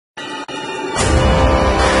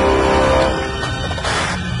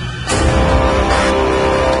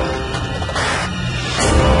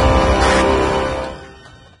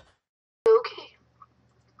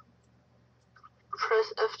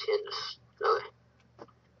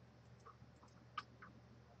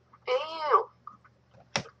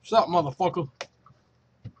What's up, motherfucker?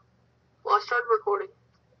 Well, I started recording.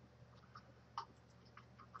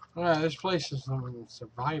 Alright, this place is some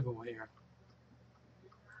survival here.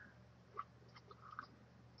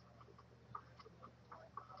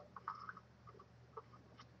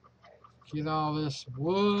 Get all this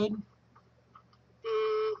wood.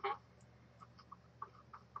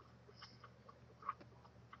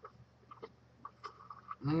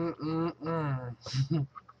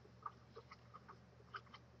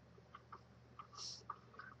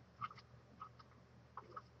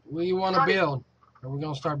 What do you want to build? Are we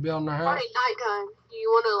gonna start building our house? Already nighttime. Do you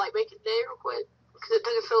want to like make it day real quick? Because it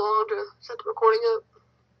took us so long to set the recording up.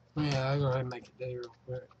 Yeah, I'll go ahead and make it day real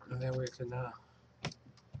quick, and then we can And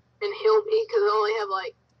heal me, because I only have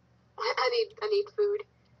like I need food.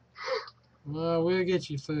 well, we'll get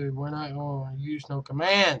you food. We're not gonna use no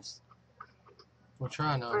commands. We'll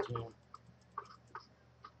try not to.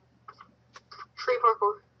 Tree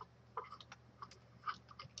parkour.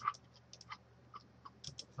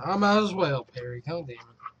 I might as well, Perry. God damn it.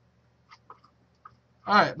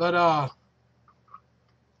 Alright, but I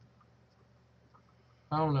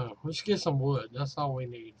don't know. Let's get some wood. That's all we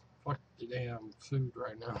need. Fuck the damn food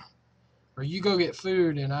right now. Or you go get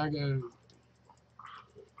food and I go.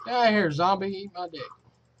 Yeah, here, zombie, eat my dick.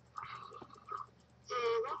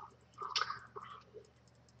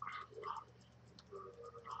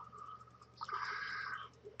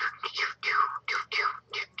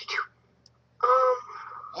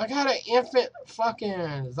 I got an infant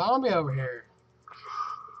fucking zombie over here. I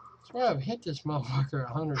swear I've hit this motherfucker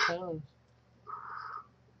 100 times.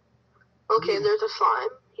 Okay, there's a slime.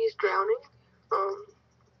 He's drowning.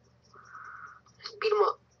 Just beat him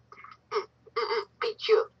up. Beat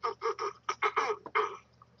you up.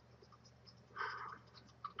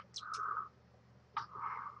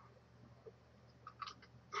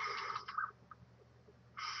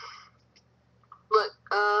 Look,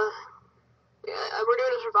 yeah, we're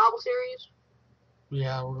doing a survival series.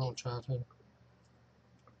 Yeah, we're gonna try to.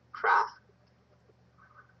 Try.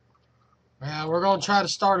 Yeah, we're gonna try to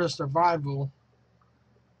start a survival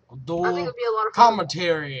dual I think it'd be a lot of fun.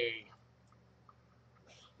 commentary.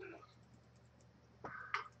 I'm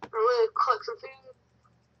gonna collect some food,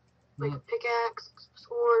 like a pickaxe,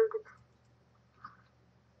 sword.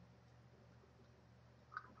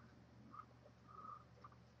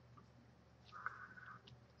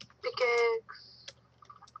 Pickaxe.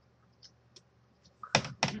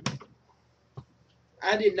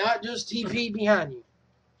 I did not just TP behind you.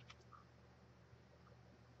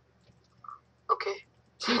 Okay.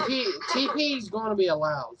 TP is going to be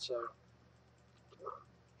allowed, so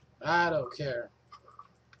I don't care.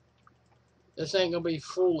 This ain't gonna be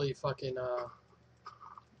fully fucking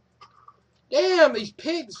Damn, these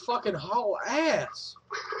pigs fucking haul ass.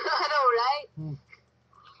 I know, right?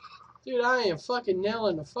 Dude, I am fucking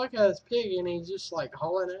nailing the fuck out of this pig and he's just like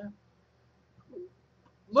hauling ass.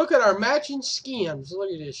 Look at our matching skins. Look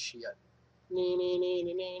at this shit.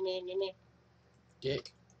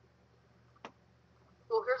 Dick.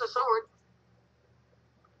 Well, here's a sword.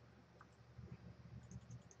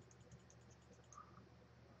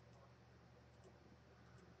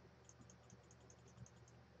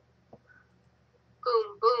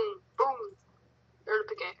 Boom, boom, boom. There's a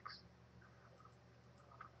pickaxe.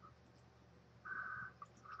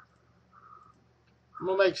 I'm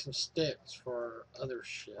gonna make some sticks for other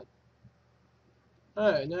shit.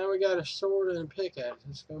 Alright, now we got a sword and a pickaxe.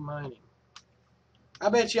 Let's go mining. I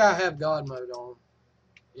bet you I have God mode on.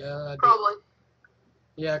 Yeah, I do. Probably.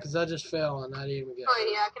 Yeah, because I just fell and I didn't even get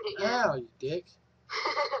Oh, yeah, I can hit you. Ow, you dick.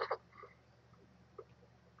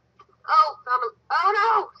 Oh, found him. Oh,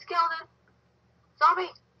 no! Skeleton!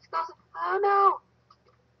 Zombie! Skeleton! Oh, no!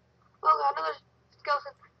 Oh, God, another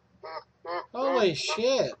skeleton. Holy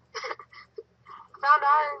shit. Found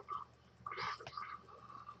iron.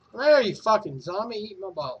 There, you fucking zombie. Eat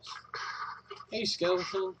my balls. Hey,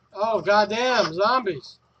 skeleton. Oh, goddamn,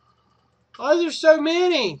 zombies. Why is there so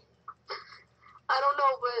many? I don't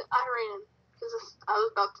know, but I ran. Because I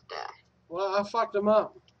was about to die. Well, I fucked them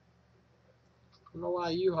up. I don't know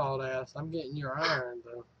why you hauled ass. I'm getting your iron,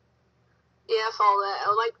 though. Yeah, I saw that. I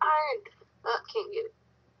was like, iron. Can't get it.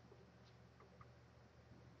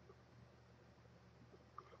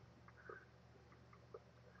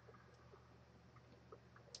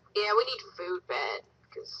 Yeah, we need food bad.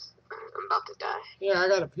 Because I'm about to die. Yeah, I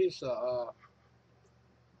got a piece of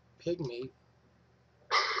pig meat.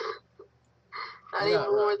 I need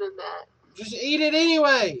more than that. Just eat it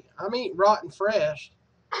anyway. I'm eating rotten fresh.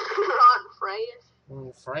 Rotten fresh?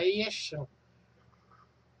 Fresh?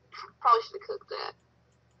 Probably should have cooked that.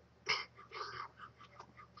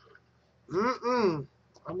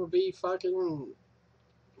 I'm gonna be fucking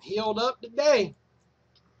healed up today.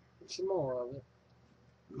 Some more of it.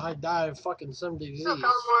 Might die of fucking some disease. Still found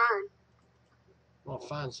more iron. I'm gonna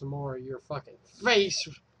find some more of your fucking face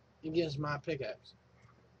against my pickaxe.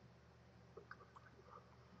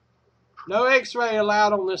 No X-ray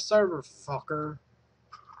allowed on this server, fucker.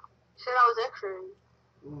 Said I was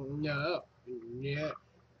X-raying. No. Yeah.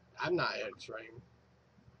 I'm not X-raying.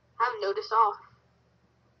 I have noticed off.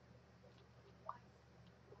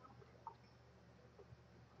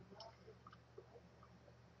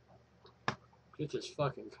 It's just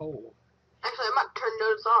fucking cold. Actually, I might turn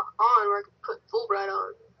notice on where I can put Fulbright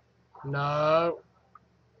on. No.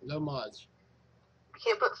 No mods. I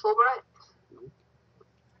can't put Fulbright?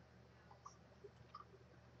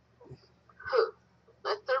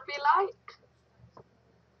 Let there be light.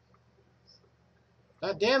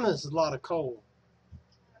 God damn, this is a lot of coal.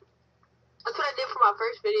 That's what I did for my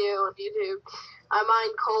first video on YouTube. I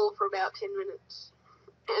mined coal for about 10 minutes.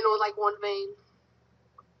 And it was like one vein.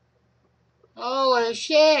 Holy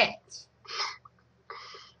shit!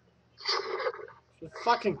 There's a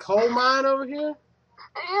fucking coal mine over here?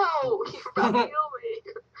 Ew! You're about to kill me.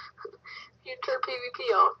 You turn PvP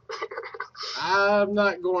off. I'm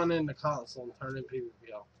not going in the console and turning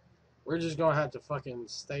PvP off. We're just gonna have to fucking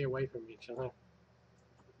stay away from each other.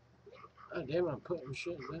 God damn, I'm putting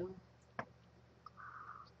shit down.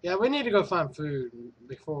 Yeah, we need to go find food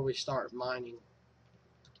before we start mining.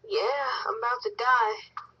 Yeah, I'm about to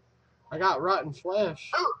die. I got rotten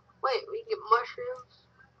flesh. Oh, wait, we can get mushrooms.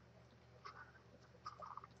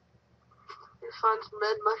 Let's find some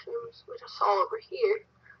red mushrooms, which I saw over here.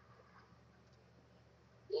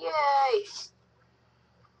 Yay!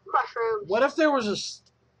 Mushrooms. What if there was a...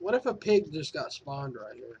 What if a pig just got spawned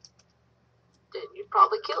right here? Then you'd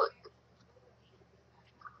probably kill it.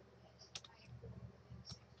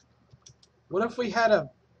 What if we had a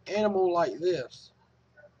animal like this?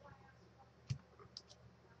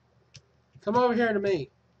 Come over here to me.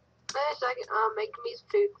 Wait a second, I'm making me some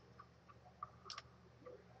food.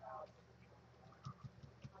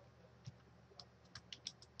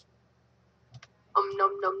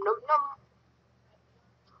 Nom nom nom nom.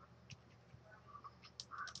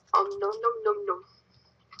 Nom nom nom nom.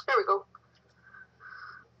 There we go.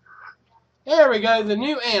 There we go, the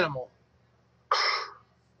new animal.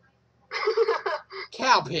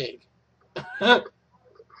 Cow pig.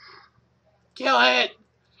 Kill it!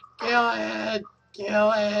 Kill it!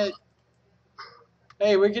 Kill it!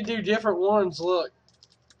 Hey, we could do different ones, look.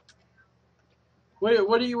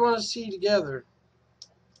 What do you want to see together?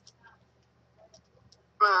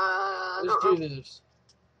 Let's do this.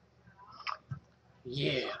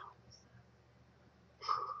 Yeah.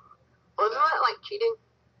 Wasn't that like cheating?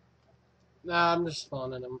 Nah, I'm just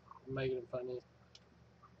spawning them. I'm making them funny.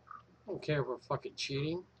 I don't care if we're fucking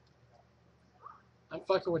cheating. I'm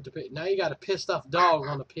fucking with the pig. Now you got a pissed off dog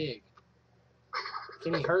on the pig.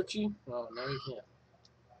 Can he hurt you? Oh, no, he can't.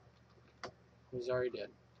 He's already dead.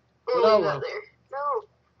 Oh, he's not there. No.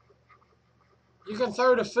 You can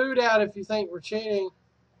throw the food out if you think we're cheating.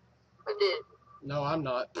 I did. No, I'm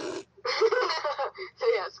not. So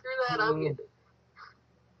yeah, screw that. I'm getting it.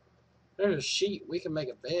 There's a sheet. We can make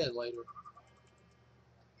a bed later.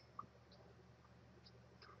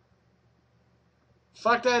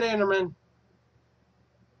 Fuck that Enderman.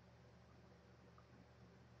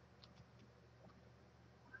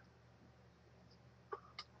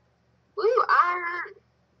 Woo, iron.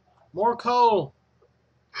 More coal.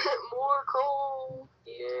 More coal.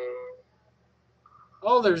 Yeah.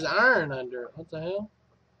 Oh, there's iron under it. What the hell?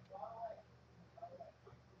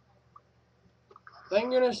 Thank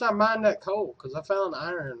goodness I mined that coal, because I found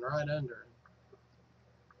iron right under it.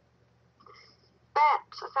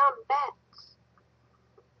 Bats. I found bats.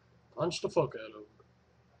 Punch the fuck out of them.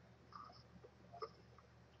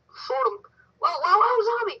 Sort them. Whoa, whoa,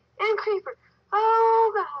 whoa, zombie. And creeper.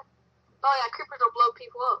 Oh, God. Oh, yeah, creepers will blow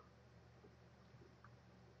people up.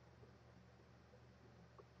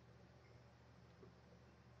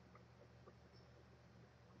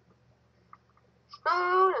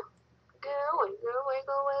 Oh, no. Go away, go away,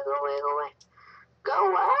 go away, go away, go away. Go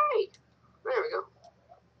away. There we go.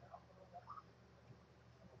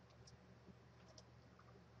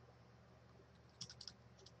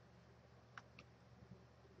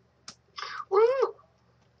 Woo!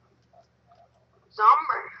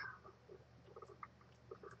 Zomber.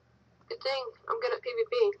 Good thing I'm good at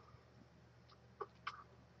PvP.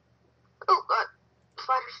 Oh, God.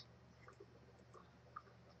 Spiders.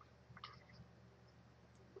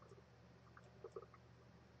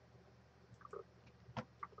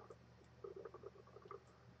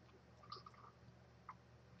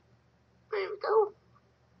 There we go.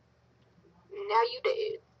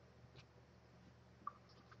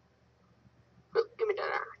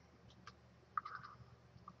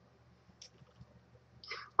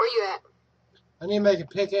 Where you at? I need to make a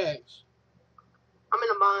pickaxe. I'm in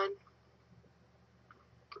a mine.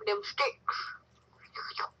 Give me them sticks.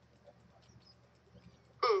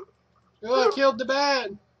 Oh, I killed the bat.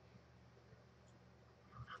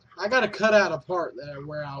 I gotta cut out a part there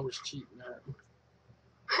where I was cheating at.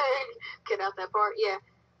 Get out that part, yeah.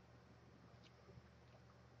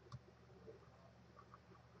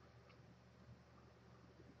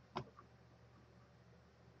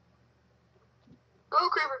 Oh,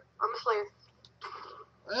 creeper! I'm a slayer.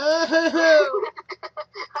 Oh.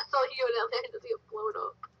 I saw you go down there and just get blown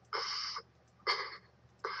up.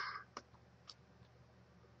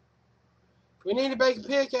 We need to make a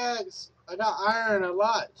pickaxe. I got iron a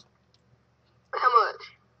lot. How much?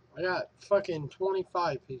 I got fucking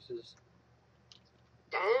 25 pieces.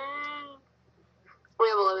 Dang. We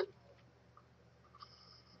have 11.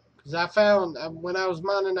 Because I found, when I was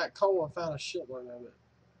mining that coal, I found a shitload of it.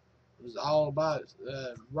 It was all about it.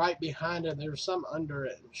 Right behind it, there was some under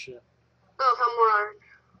it and shit. Oh, some more iron.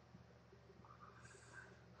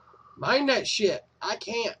 Mine that shit. I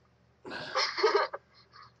can't.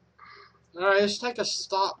 Alright, let's take a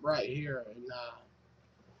stop right here and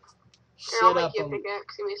I'll make you a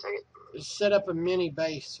pickaxe. Give me a second. Set up a mini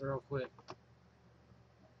base real quick.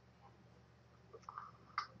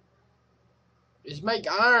 Just make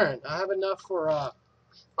iron. I have enough for Oh,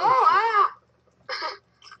 ah!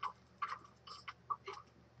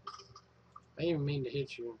 I didn't even mean to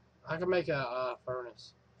hit you. I can make a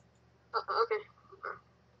furnace. Okay.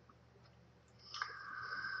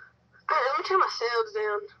 Alright, let me turn my sounds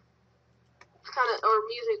down. It's kinda, or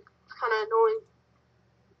music. It's kinda annoying.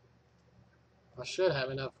 I should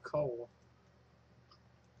have enough coal.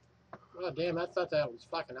 Oh damn, I thought that was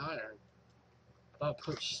fucking iron. I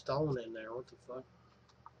put stone in there, what the fuck?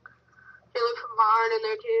 Hey, look for iron in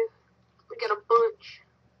there too. We got a bunch.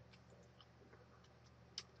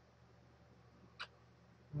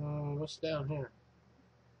 What's down here?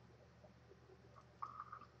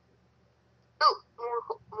 Oh,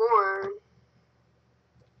 more.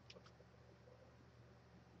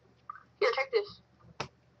 Here, take this.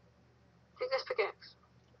 Take this pickaxe.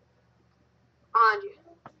 Behind you.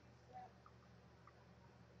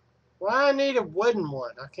 Why I need a wooden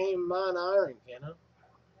one? I can't even mine iron, can I?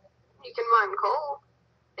 You can mine coal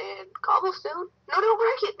and cobblestone. No, don't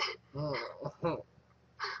break it. Oh.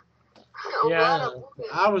 Oh, Yeah, God,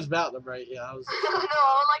 I was about to break it. I was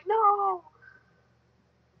like, no.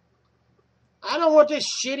 I don't want this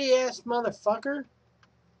shitty ass motherfucker.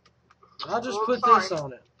 I'll just put this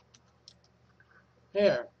on it.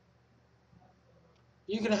 Here.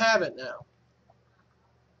 You can have it now.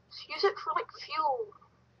 Just use it for, like, fuel.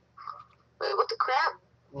 Wait, what the crap?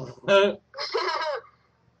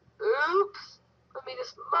 Oops. Let me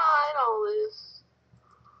just mine all this.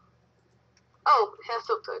 Oh, it has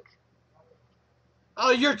to cook.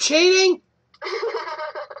 Oh, you're cheating?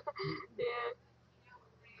 Yeah.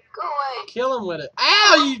 Go away. Kill him with it.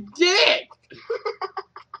 Ow, you dick!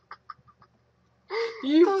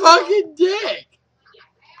 You fucking dick!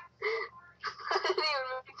 I didn't even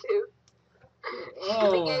mean to.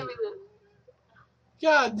 Oh. He gave me this.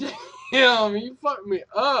 God damn, you fucked me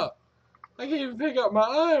up. I can't even pick up my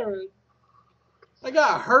iron. I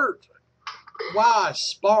got hurt while I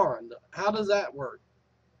spawned. How does that work?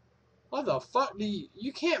 What the fuck do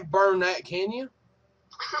you can't burn that, can you?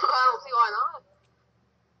 I don't see why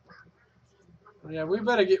not. Yeah, we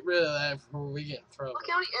better get rid of that before we get in trouble. Look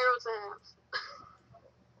how many arrows I have.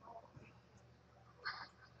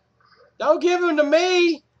 Don't give them to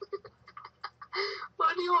me!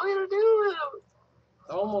 What do you want me to do with them?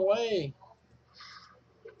 Throw them away.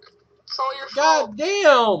 It's all your fault. God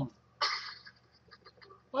damn!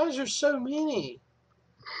 Why is there so many?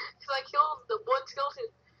 Because I killed the one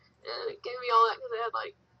skeleton and it gave me all that because it had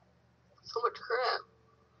like so much crap.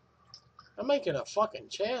 I'm making a fucking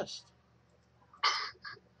chest.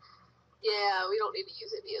 Yeah, we don't need to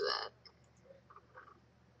use any of that.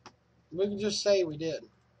 We can just say we did.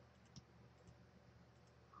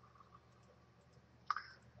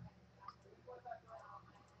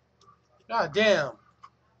 God damn.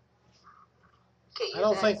 I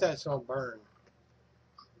don't think that's gonna burn.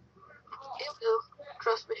 It will.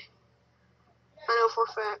 Trust me. I know for a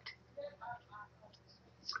fact.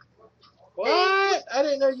 What? I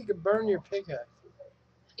didn't know you could burn your pickaxe.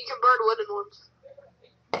 You can burn wooden ones.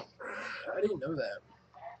 I didn't know that.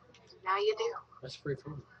 Now you do. That's pretty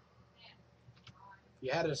cool.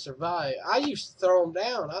 You had to survive. I used to throw them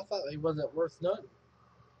down. I thought they wasn't worth nothing.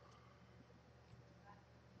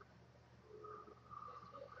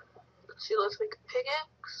 Let's see, let's make a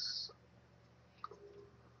pickaxe.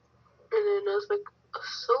 And then let's make a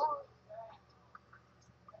sword.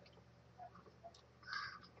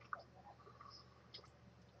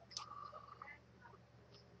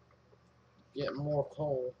 get more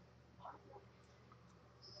coal.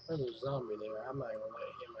 There's a zombie there. I'm not gonna let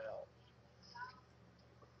him out.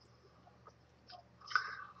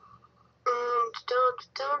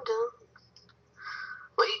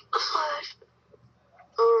 Wait, slash.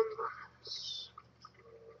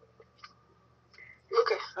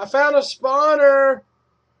 Okay. I found a spawner.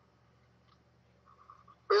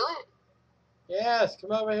 Really? Yes,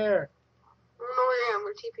 come over here. I don't know where I am.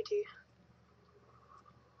 We're TPT.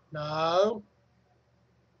 No.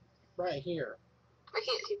 Right here. I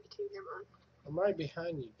can't TPT. Never mind. I'm right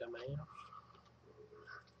behind you, dumbass.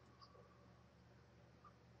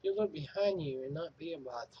 You look behind you and not be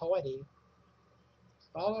about tidy.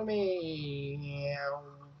 Follow me.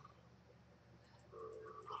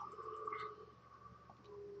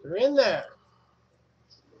 They're in there.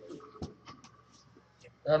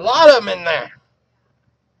 There are a lot of them in there.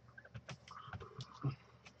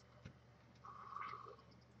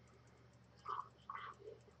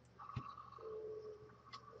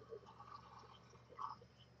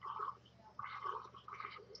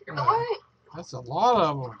 In the way. That's a lot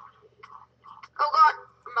of them. Oh god,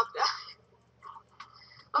 I'm about to die.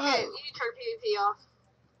 Okay, Hey. you need to turn PvP off.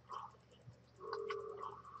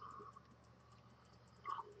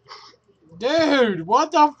 Dude,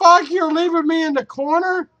 what the fuck? You're leaving me in the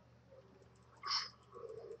corner?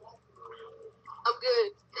 I'm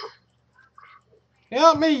good.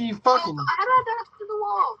 Help me, you fucking... Oh, how did I die through the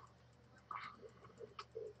wall?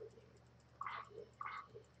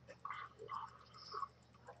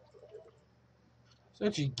 That's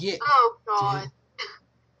what you get. Oh god. Dude.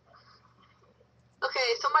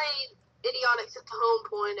 Okay, somebody idiotic set the home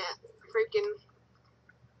point at freaking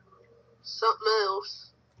something else.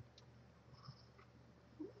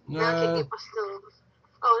 Now I can't No. get my stuff.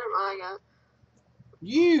 Oh, never mind, I got it.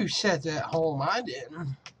 You set that home, I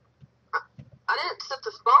didn't. I didn't set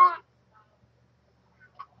the spawn.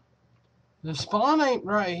 The spawn ain't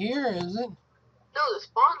right here, is it? No, the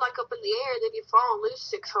spawn like up in the air, then you fall and lose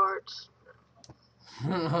 6 hearts.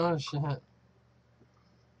 Oh, shit.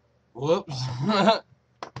 Whoops.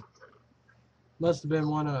 Must have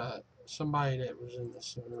been somebody that was in the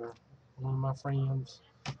server. One of my friends.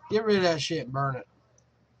 Get rid of that shit and burn it.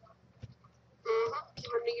 I'm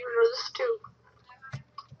gonna get rid of this too.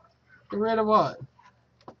 Get rid of what?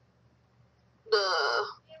 The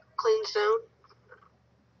clean stone.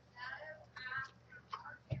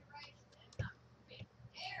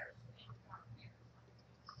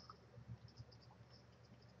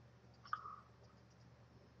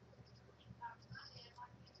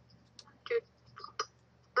 Dude.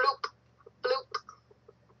 Bloop. Bloop.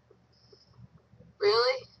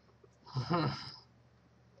 Really?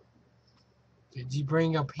 Did you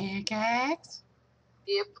bring a pickaxe?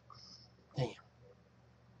 Yep. Damn.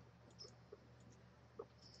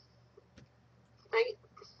 Right.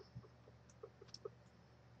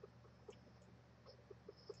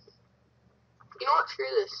 You know what? Screw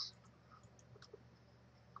this.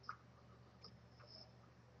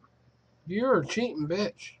 You're a cheating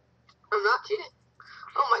bitch. I'm not cheating.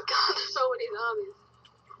 Oh my god, there's so many zombies.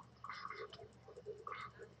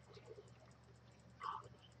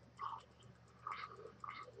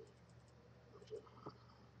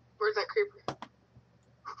 Where's that creeper?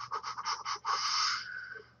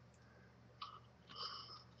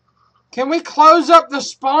 Can we close up the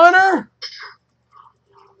spawner?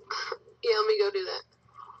 Yeah, let me go do that.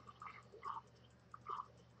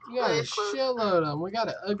 We got a It's closed. shitload of them. We got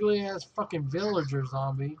an ugly ass fucking villager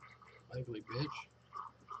zombie. Ugly bitch.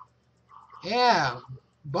 Yeah.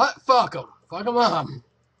 But fuck them. Fuck them up.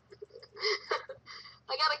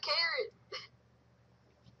 I got a carrot.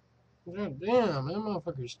 God damn, them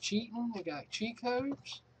motherfuckers cheating. They got cheat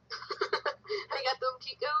codes. I got them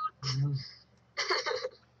cheat codes.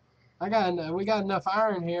 We got enough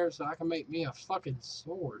iron here so I can make me a fucking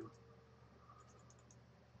sword.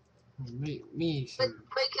 Me some.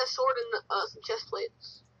 Make a sword and some chest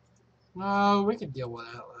plates. No, we can deal with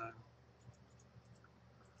that.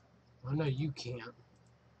 I know you can't.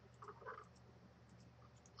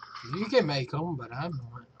 You can make them, but I'm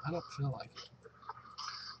not. I don't feel like it.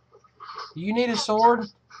 Do you need a sword?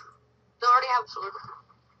 I already have a sword.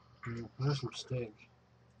 There's some sticks.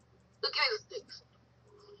 Look, give me the sticks.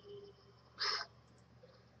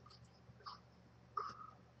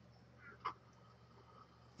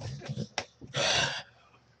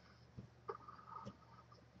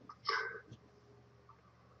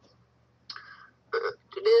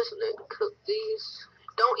 Do this and then cook these.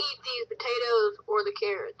 Don't eat these potatoes or the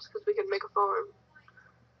carrots because we can make a farm.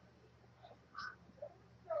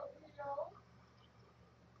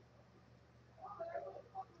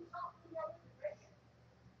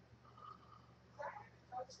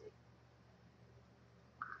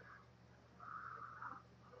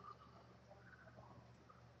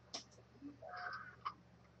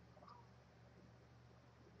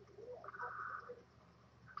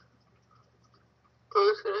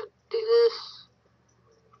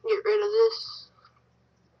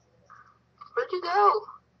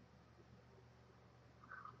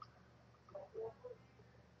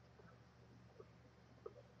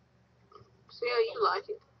 See how you like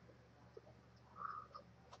it.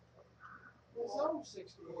 It's on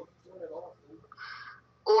 68. Turn it off.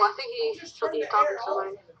 Oh, I think he's talking to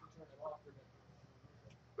somebody.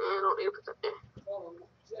 I don't need to put that there.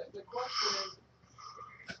 The question is,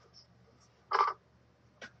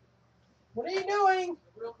 what are you doing?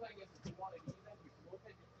 The real thing is, if you want to use it, we'll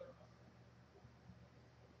take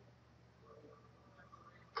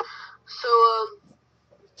it. So,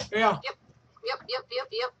 Yeah. Yep.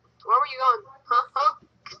 Where were you going? Huh?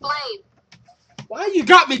 Explain. Why you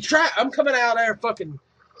got me trapped? I'm coming out there fucking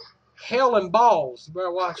hell and balls. You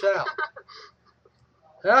better watch out.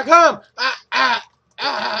 Here I come.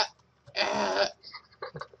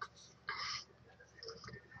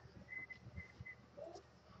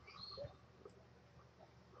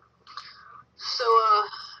 So,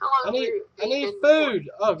 how long I need food.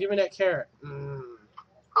 Oh, give me that carrot. Oh,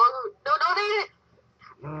 no, don't eat it.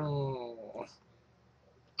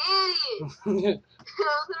 Idiot. I was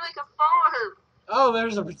gonna make a farm. Oh,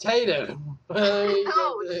 there's a potato. No,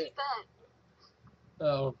 eat that.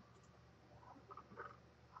 Oh.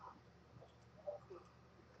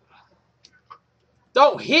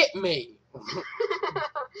 Don't hit me.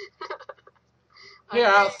 Here,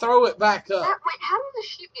 I'll throw it back up. Wait, how did the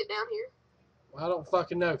sheep get down here? I don't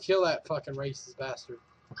fucking know. Kill that fucking racist bastard.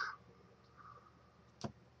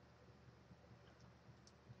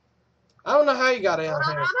 I don't know how you got down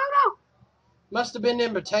here. No. Must have been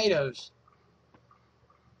them potatoes.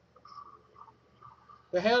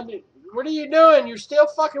 The hell did... What are you doing? You're still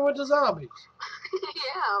fucking with the zombies.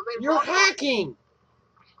 Yeah, You're hacking.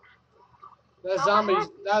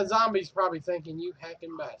 That zombie's probably thinking you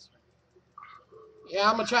hacking bastard. Yeah,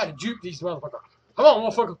 I'm gonna try to juke these motherfuckers. Come on,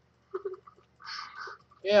 motherfucker.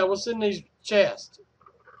 Yeah, what's in these chests?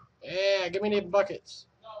 Yeah, give me the buckets.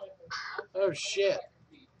 Oh shit.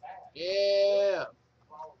 Yeah.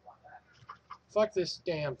 Fuck this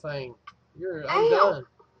damn thing. I'm done. No.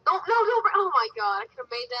 Oh my god, I could have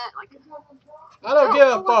made that like. I don't give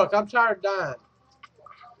a fuck. I'm tired of dying.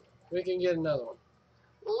 We can get another one.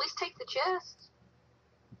 Well, at least take the chest.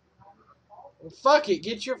 Well, fuck it.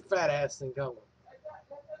 Get your fat ass thing going.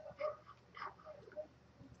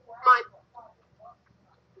 Mine.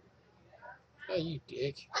 Hey, you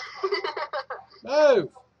dick. Move.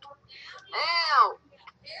 Ow.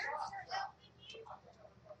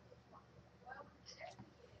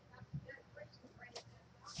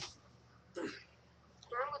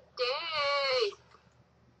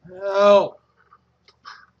 Oh.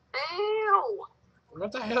 Ow.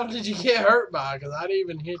 What the hell did you get hurt by? Because I didn't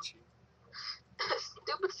even hit you.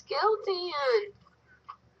 Stupid skeleton.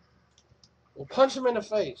 Well, punch him in the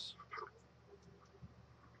face.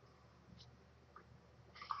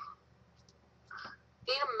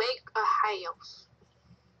 Need to make a house.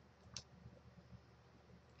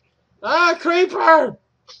 Ah, creeper!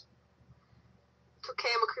 It's okay,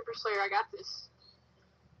 I'm a creeper slayer. I got this.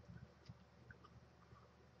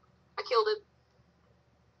 I killed it.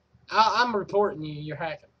 I'm reporting you. You're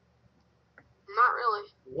hacking. Not really.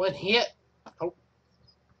 One hit. Oh.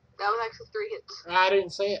 That was actually 3 hits. I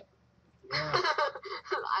didn't see it. Yeah.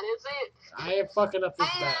 I didn't see it. I ain't fucking up this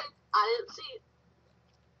bad. I didn't see it.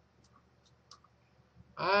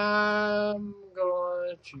 I'm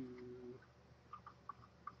going to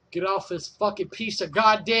get off this fucking piece of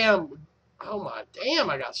goddamn... Oh my damn,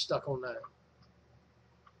 I got stuck on that.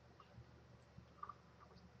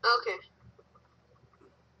 Okay.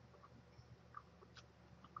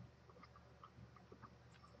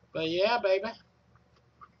 But yeah, baby.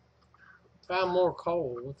 Found more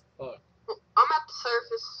coal. What the fuck? I'm at the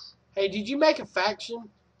surface. Hey, did you make a faction?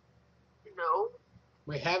 No.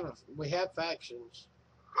 We have factions.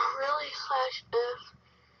 Really? /F.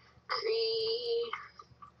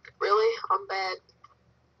 Really? I'm bad.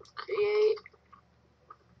 Create.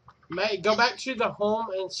 Mate, go back to the home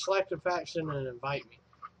and select a faction and invite me.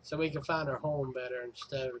 So we can find our home better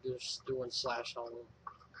instead of just doing /home.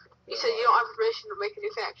 You said you don't have permission to make a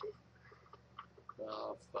new faction.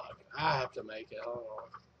 Oh, fuck. I have to make it. Hold on.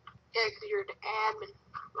 Yeah, because you're the admin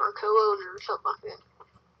or a co-owner or something like that.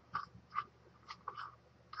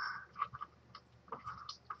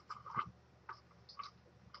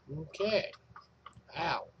 Okay.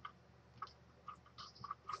 Ow.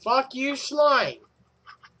 Fuck you, slime.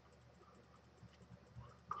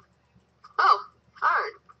 Oh,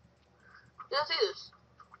 iron. Didn't see this.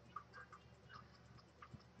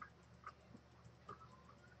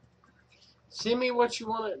 Send me what you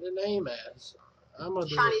want it to name as. I'm gonna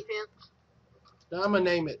do Shiny it. pants. No, I'm gonna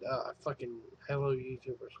name it fucking Hello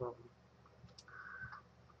YouTube or something.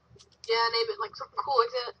 Yeah, name it like something cool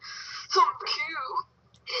like that. Something cute.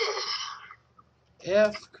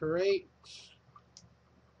 FearCrads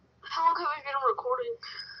How long have we been recording?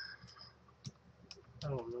 I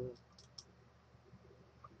don't know.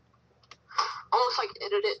 Almost like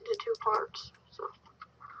edit it into 2 parts. So.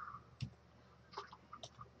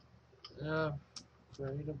 Yeah,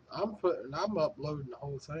 freedom. I'm uploading the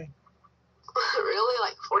whole thing. Really?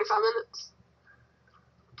 Like 45 minutes?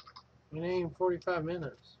 It ain't even 45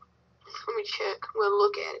 minutes. Let me check. I'm gonna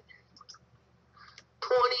look at it.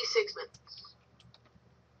 26 minutes.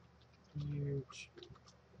 Huge.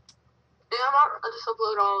 Yeah, I'll just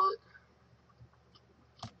upload all of it.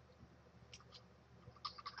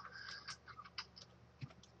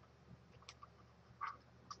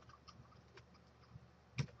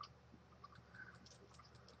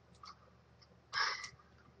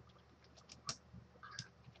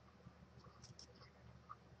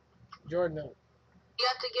 Jordan, You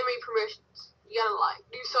have to give me permissions. You gotta like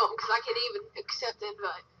do something because I can't even accept the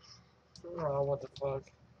invite. oh, what the fuck?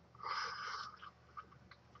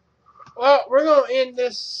 Well, we're gonna end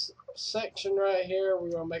this section right here.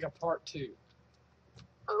 We're gonna make a part 2.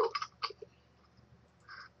 Okay.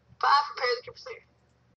 Bye. Prepare the computer.